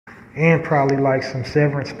and probably like some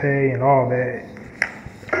severance pay and all that.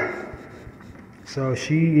 So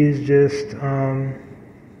she is just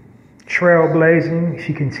trailblazing.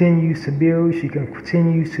 She continues to build. She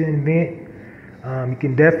continues to invent. You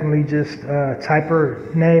can definitely just type her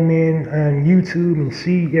name in on YouTube and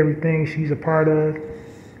see everything she's a part of.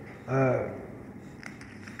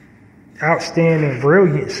 Outstanding,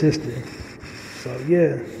 brilliant sister. So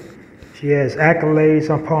yeah, she has accolades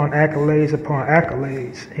upon accolades upon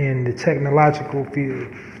accolades in the technological field.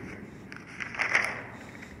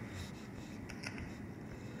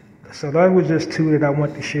 So that was just two that I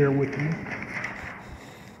want to share with you.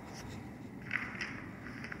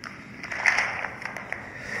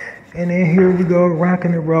 And then here we go,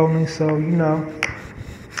 rocking and rolling. So,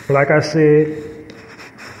 like I said,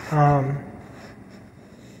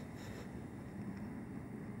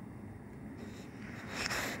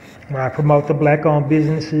 when I promote the Black-owned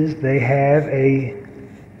businesses, they have a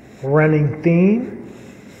running theme.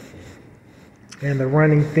 And the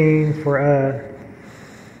running theme for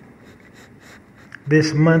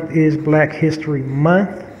this month is Black History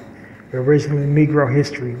Month, originally Negro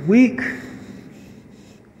History Week.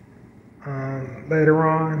 Later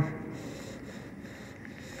on,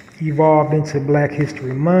 evolved into Black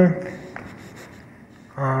History Month.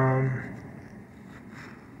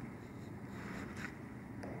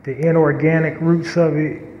 The inorganic roots of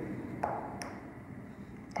it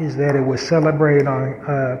is that it was celebrated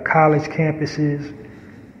on college campuses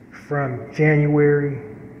from January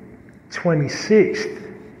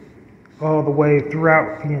 26th all the way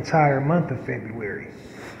throughout the entire month of February.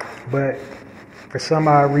 But for some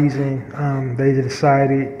odd reason, they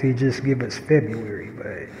decided to just give us February.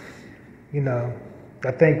 But,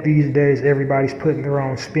 I think these days everybody's putting their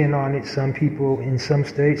own spin on it. Some people in some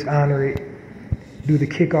states honor it, do the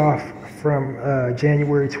kickoff from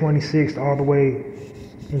January 26th all the way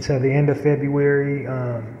until the end of February.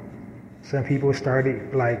 Some people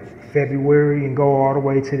started like February and go all the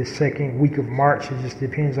way to the second week of March. It just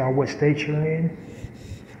depends on what state you're in.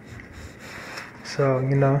 So,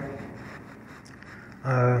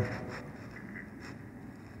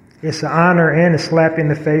 it's an honor and a slap in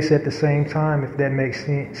the face at the same time, if that makes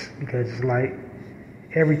sense, because it's like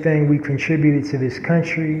everything we've contributed to this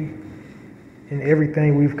country and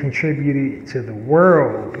everything we've contributed to the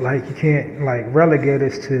world, like you can't like relegate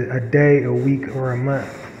us to a day, a week, or a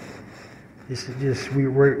month. It's just we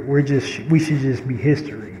should just be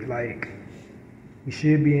history. Like we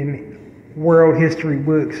should be in world history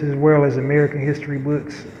books as well as American history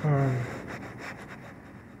books.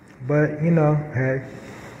 But hey,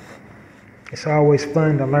 it's always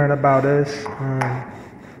fun to learn about us.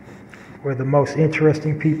 We're the most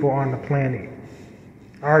interesting people on the planet.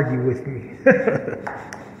 Argue with me.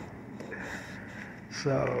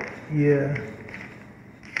 So yeah.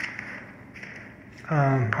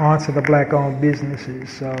 On to the Black-owned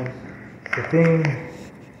businesses. So the thing,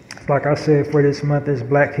 like I said, for this month is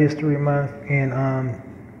Black History Month, and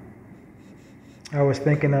I was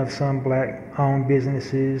thinking of some Black-owned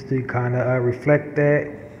businesses to kind of reflect that.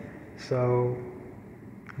 So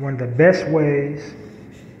one of the best ways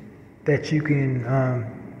that you can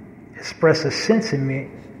express a sentiment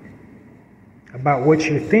about what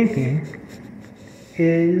you're thinking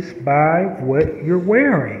is by what you're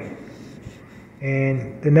wearing.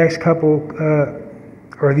 And the next couple,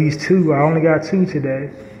 or these two, I only got two today.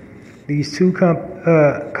 These two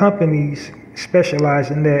companies specialize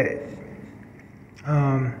in that.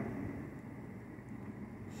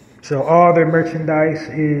 So all their merchandise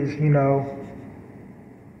is,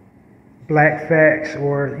 black facts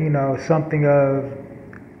or, something of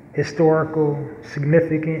historical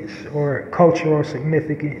significance or cultural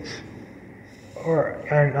significance or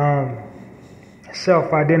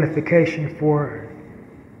self-identification for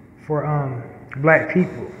black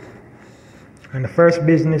people. And the first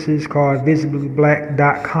business is called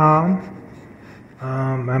visiblyblack.com.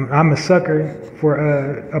 I'm a sucker for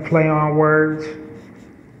a play on words.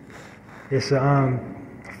 It's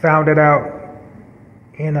founded out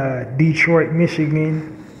in Detroit,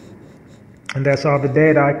 Michigan, and that's all the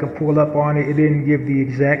data I could pull up on it. It didn't give the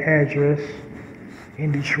exact address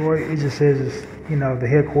in Detroit. It just says, the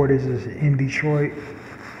headquarters is in Detroit.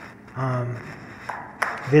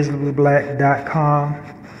 Visiblyblack.com,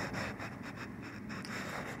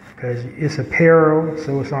 because it's apparel,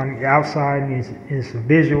 so it's on the outside and it's a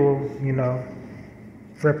visual,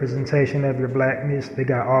 representation of your blackness. They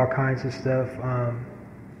got all kinds of stuff,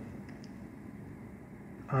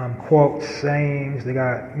 quotes, sayings. They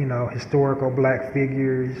got, historical black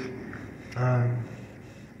figures,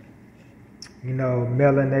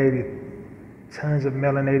 melanated, tons of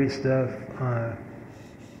melanated stuff.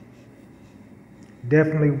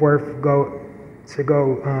 Definitely worth go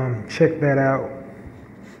check that out.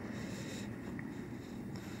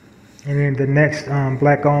 And then the next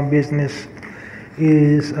black-owned business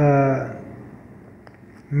is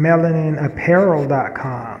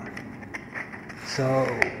melaninapparel.com. So,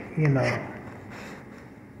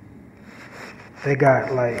 they got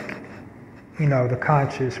the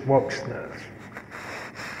conscious woke stuff.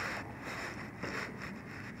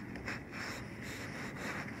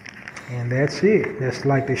 And that's it. That's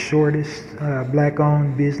like the shortest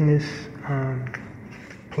black-owned business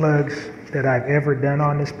plugs that I've ever done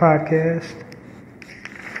on this podcast.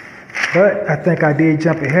 But I think I did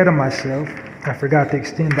jump ahead of myself. I forgot to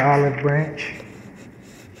extend the olive branch.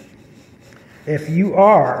 If you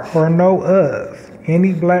are or know of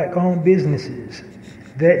any black-owned businesses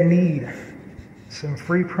that need some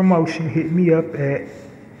free promotion, hit me up at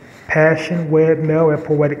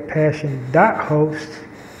passionwebmail@poeticpassion.host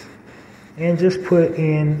and just put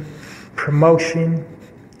in promotion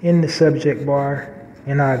in the subject bar,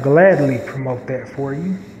 and I'll gladly promote that for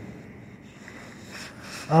you.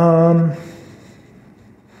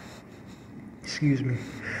 Excuse me.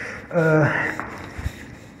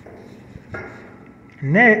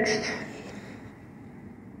 Next,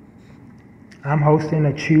 I'm hosting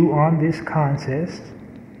a Chew on This contest.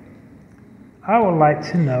 I would like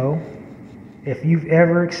to know if you've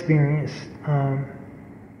ever experienced,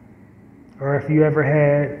 or if you ever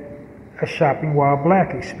had a shopping while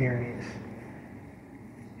black experience.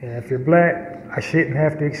 And if you're black, I shouldn't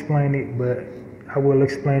have to explain it, but I will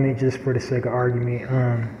explain it just for the sake of argument.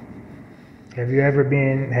 Have you ever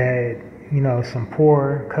had some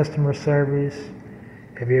poor customer service?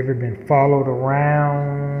 Have you ever been followed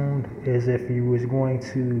around as if you was going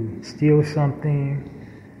to steal something?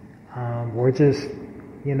 Or just,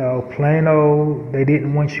 plain old, they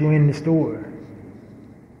didn't want you in the store?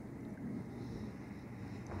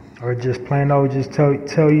 Or just plain old, just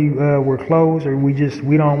tell you we're closed, or we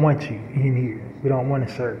don't want you in here. We don't want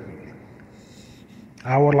to serve you.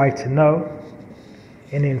 I would like to know.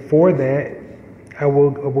 And then for that, I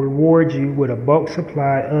will reward you with a bulk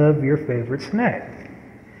supply of your favorite snack.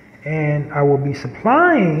 And I will be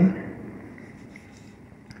supplying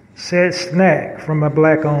said snack from a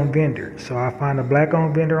black-owned vendor. So I find a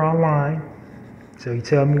black-owned vendor online. So you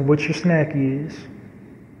tell me what your snack is.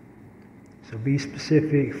 So be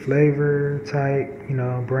specific, flavor, type,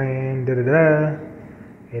 brand, and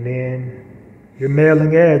then your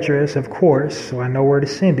mailing address, of course, so I know where to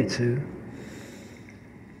send it to.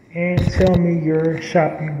 And tell me your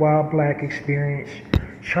shopping while black experience.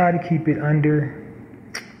 Try to keep it under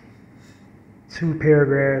 2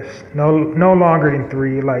 paragraphs, no longer than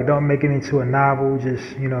 3. Like, don't make it into a novel.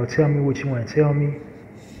 Just, tell me what you want to tell me.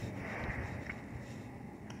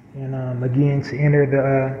 And again, to enter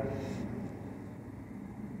the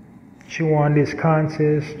Chew on This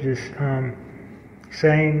contest, just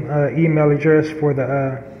same email address for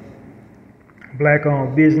the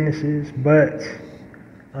black-owned businesses, but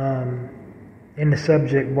in the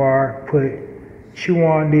subject bar, put Chew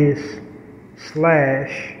on This /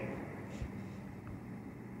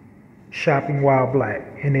 shopping while black,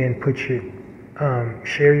 and then put your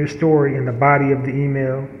share your story in the body of the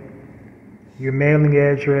email, your mailing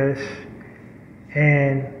address,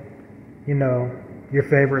 and your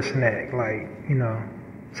favorite snack, like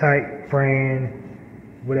type, brand,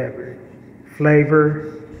 whatever,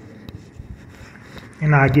 flavor,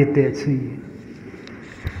 and I'll get that to you.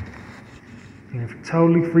 And it's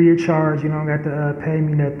totally free of charge. You don't got to pay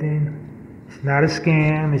me nothing. It's not a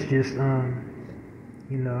scam. It's just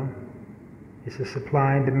it's a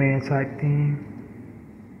supply and demand type thing.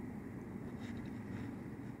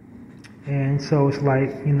 And so it's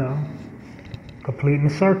like, completing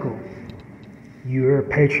the circle. You're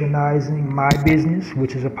patronizing my business,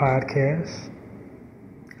 which is a podcast.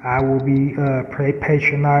 I will be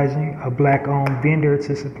patronizing a black-owned vendor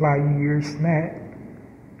to supply you your snack,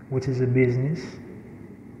 which is a business.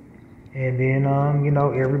 And then,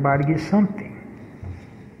 everybody gets something.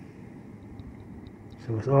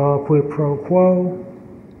 So it's all quid pro quo,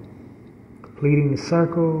 completing the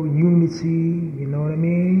circle, unity, you know what I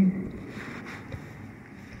mean?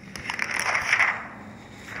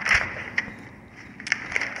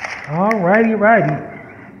 Alrighty.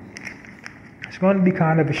 It's going to be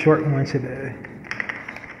kind of a short one today.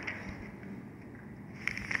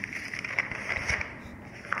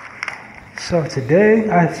 So today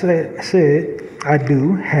I said I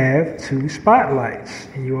do have 2 spotlights,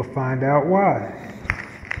 and you will find out why.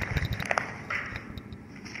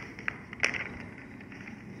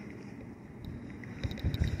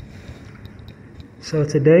 So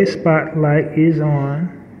today's spotlight is on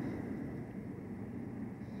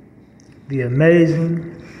the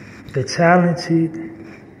amazing, the talented,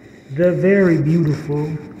 the very beautiful,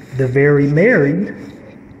 the very married,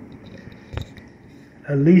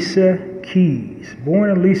 Alicia Keys.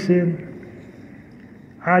 Born Alicia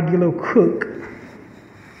Aguilar Cook,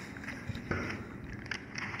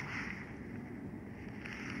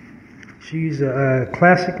 she's a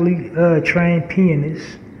classically trained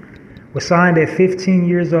pianist. Was signed at 15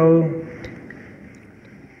 years old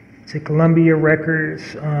to Columbia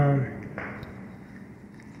Records.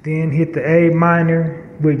 Then hit the A minor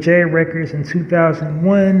with J Records in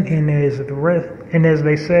 2001, and as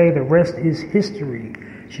they say, the rest is history.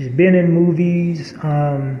 She's been in movies.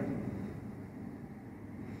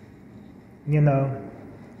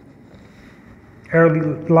 Early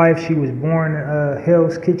life, she was born in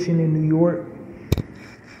Hell's Kitchen in New York.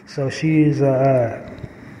 So she is a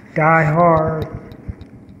die-hard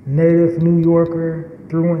native New Yorker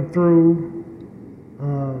through and through.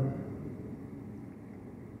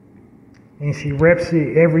 And she reps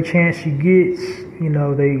it every chance she gets.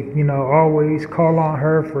 They always call on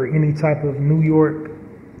her for any type of New York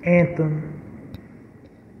anthem.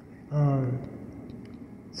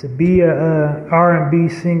 To be a R&B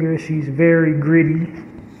singer, she's very gritty.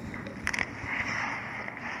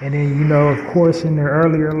 And then, of course, in her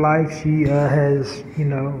earlier life, she has,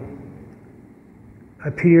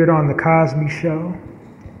 appeared on The Cosby Show.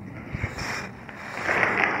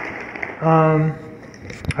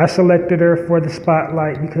 I selected her for the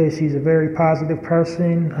spotlight because she's a very positive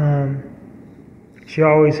person. She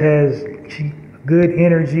always has good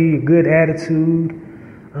energy, a good attitude,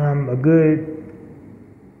 a good,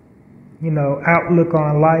 outlook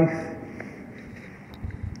on life.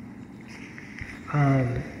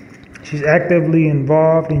 She's actively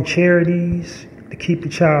involved in charities to keep the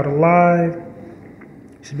child alive.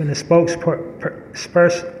 She's been a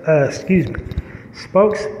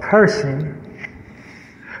spokesperson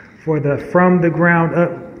for the From the Ground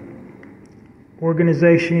Up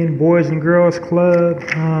organization, Boys and Girls Club.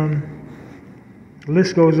 The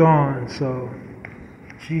list goes on. So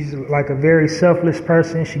she's like a very selfless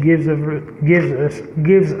person. She gives of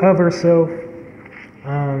herself.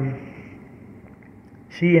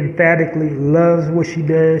 She emphatically loves what she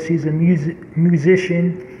does. She's a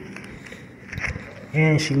musician,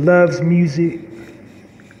 and she loves music.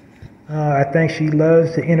 I think she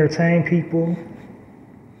loves to entertain people.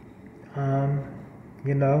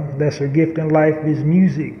 That's her gift in life is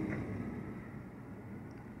music.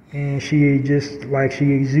 And she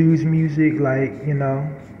exudes music,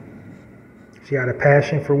 she got a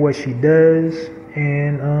passion for what she does.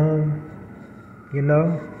 And,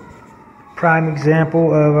 prime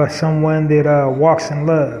example of someone that walks in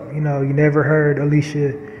love. You never heard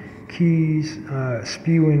Alicia Keys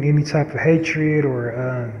spewing any type of hatred or,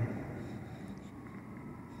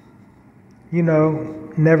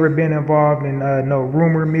 never been involved in no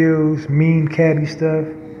rumor mills, mean, catty stuff.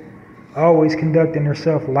 Always conducting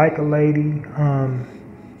herself like a lady.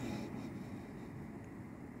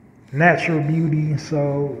 Natural beauty.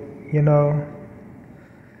 So,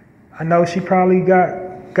 I know she probably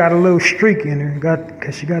got a little streak in her,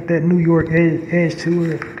 because she got that New York edge to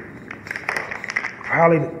her.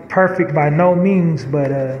 Probably perfect by no means,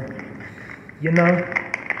 but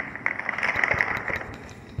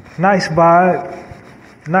nice vibe,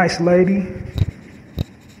 nice lady.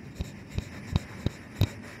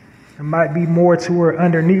 There might be more to her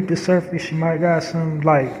underneath the surface. She might got some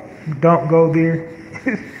don't go there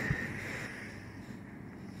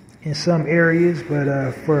in some areas,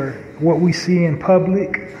 but for what we see in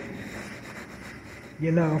public,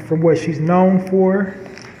 from what she's known for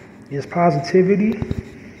is positivity.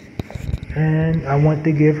 And I want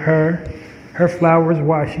to give her flowers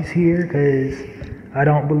while she's here, because I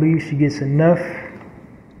don't believe she gets enough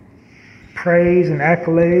praise and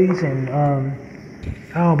accolades, and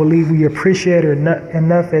I don't believe we appreciate her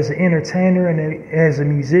enough as an entertainer and as a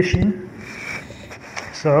musician.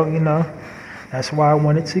 So, that's why I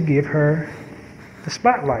wanted to give her the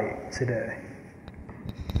spotlight today.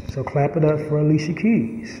 So clap it up for Alicia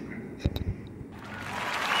Keys.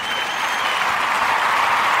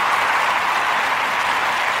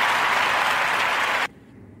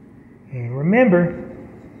 And remember,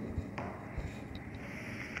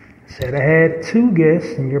 I said I had 2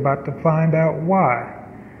 guests, and you're about to find out why.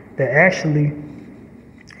 That actually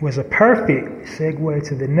was a perfect segue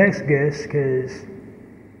to the next guest, because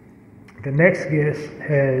the next guest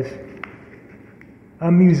has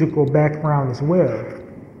a musical background as well.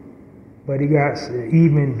 But he got an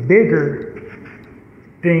even bigger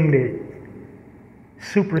thing that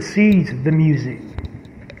supersedes the music.